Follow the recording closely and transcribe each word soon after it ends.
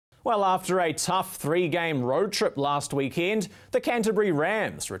Well, after a tough three-game road trip last weekend, the Canterbury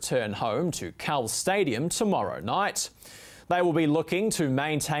RAMS return home to Carl's Stadium tomorrow night. They will be looking to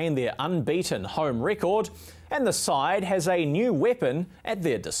maintain their unbeaten home record, and the side has a new weapon at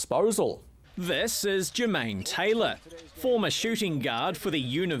their disposal. This is Jermaine Taylor, former shooting guard for the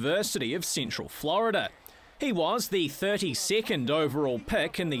University of Central Florida. He was the 32nd overall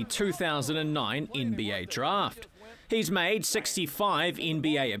pick in the 2009 NBA draft. He's made 65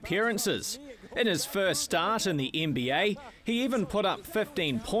 NBA appearances. In his first start in the NBA, he even put up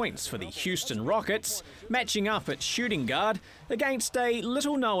 15 points for the Houston Rockets, matching up at shooting guard against a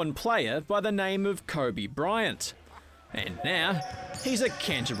little-known player by the name of Kobe Bryant. And now, he's a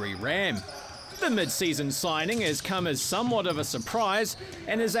Canterbury Ram. The mid-season signing has come as somewhat of a surprise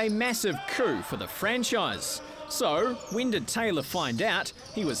and is a massive coup for the franchise. So, when did Taylor find out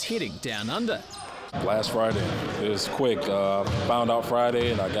he was heading down under? Last Friday. It was quick. Found out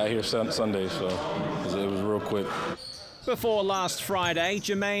Friday and I got here Sunday, so it was real quick. Before last Friday,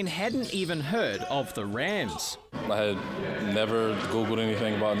 Jermaine hadn't even heard of the RAMS. I had never Googled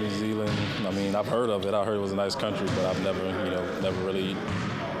anything about New Zealand. I mean, I've heard of it. I heard it was a nice country, but I've never really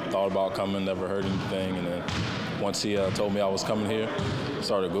thought about coming, never heard anything. And then once he told me I was coming here, I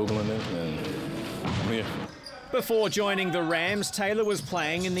started Googling it, and I'm here. Before joining the RAMS, Taylor was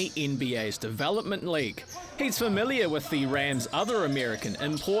playing in the NBA's Development League. He's familiar with the RAMS' other American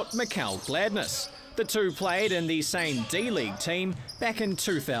import, Mikal Gladness. The two played in the same D-League team back in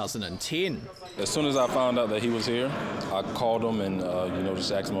 2010. As soon as I found out that he was here, I called him and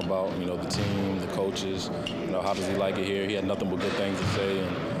just asked him about the team, the coaches, how does he like it here. He had nothing but good things to say,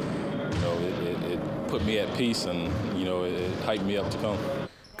 and it put me at peace, and it hyped me up to come.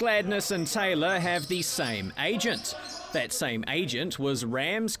 Gladness and Taylor have the same agent. That same agent was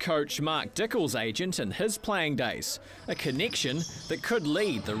RAMS coach Mark Dickel's agent in his playing days, a connection that could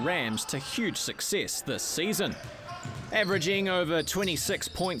lead the RAMS to huge success this season. Averaging over 26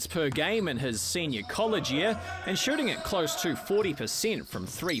 points per game in his senior college year and shooting at close to 40% from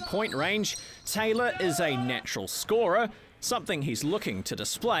three-point range, Taylor is a natural scorer, something he's looking to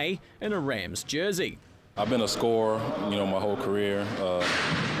display in a RAMS jersey. I've been a scorer, my whole career.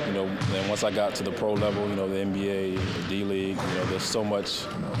 And once I got to the pro level, the NBA, the D-League, there's so much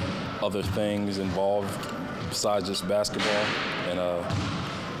other things involved besides just basketball.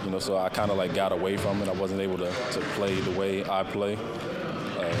 And, so I kind of got away from it. I wasn't able to play the way I play.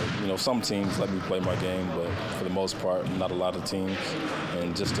 Some teams let me play my game, but for the most part, not a lot of teams.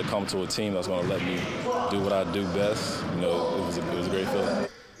 And just to come to a team that's going to let me do what I do best, it was a great feeling.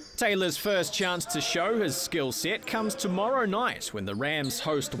 Taylor's first chance to show his skill set comes tomorrow night when the RAMS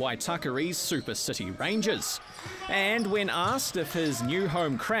host Waitakeri's Super City Rangers. And when asked if his new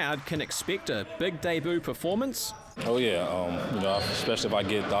home crowd can expect a big debut performance? Oh yeah, especially if I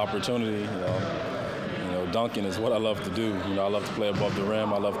get the opportunity, dunking is what I love to do. I love to play above the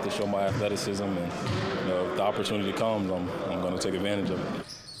rim, I love to show my athleticism, and if the opportunity comes, I'm going to take advantage of it.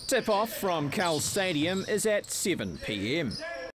 Tip-off from Carl's Stadium is at 7 p.m.